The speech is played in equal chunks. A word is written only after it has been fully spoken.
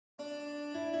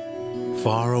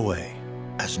Far away,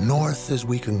 as north as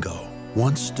we can go,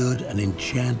 once stood an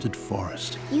enchanted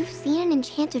forest. You've seen an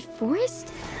enchanted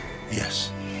forest?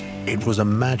 Yes, it was a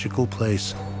magical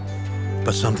place,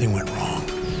 but something went wrong.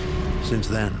 Since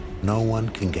then, no one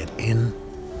can get in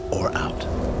or out.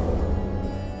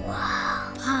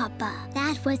 Wow, Papa,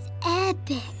 that was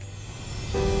epic.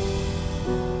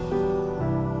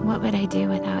 What would I do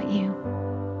without you?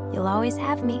 You'll always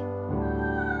have me.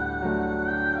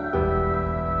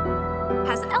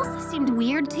 Has Elsa seemed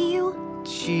weird to you?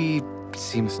 She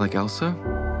seems like Elsa.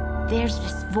 There's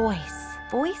this voice.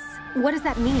 Voice? What does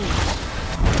that mean?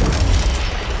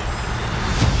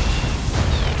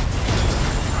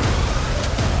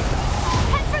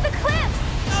 Head for the cliffs!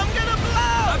 I'm gonna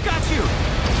blow! I've got you!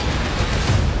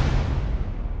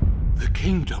 The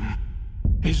kingdom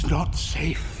is not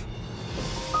safe.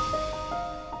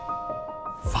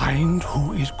 Find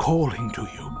who is calling to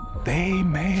you. They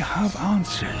may have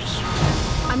answers.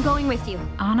 I'm going with you.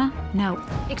 Anna? No.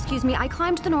 Excuse me, I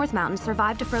climbed the North Mountain,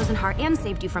 survived a frozen heart, and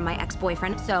saved you from my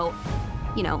ex-boyfriend, so,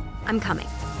 you know, I'm coming.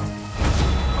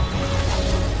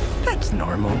 That's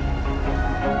normal.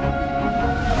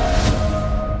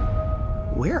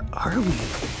 Where are we?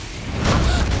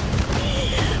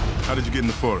 How did you get in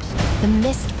the forest? The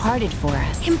mist parted for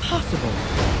us. Impossible.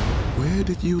 Where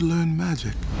did you learn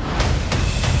magic?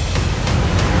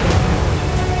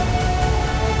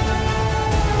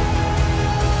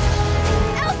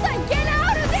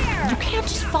 You can't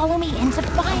just follow me into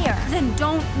fire. Then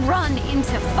don't run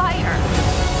into fire.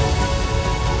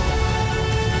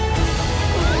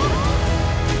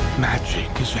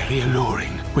 Magic is very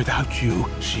alluring. Without you,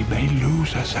 she may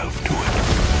lose herself to it.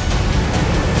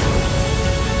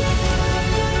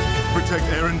 Protect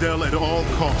Arendelle at all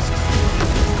costs.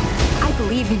 I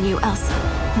believe in you,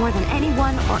 Elsa, more than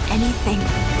anyone or anything.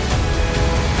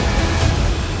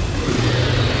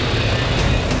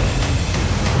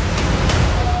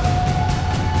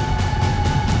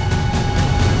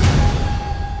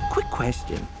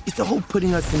 Question. Is the whole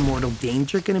putting us in mortal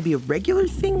danger gonna be a regular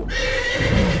thing?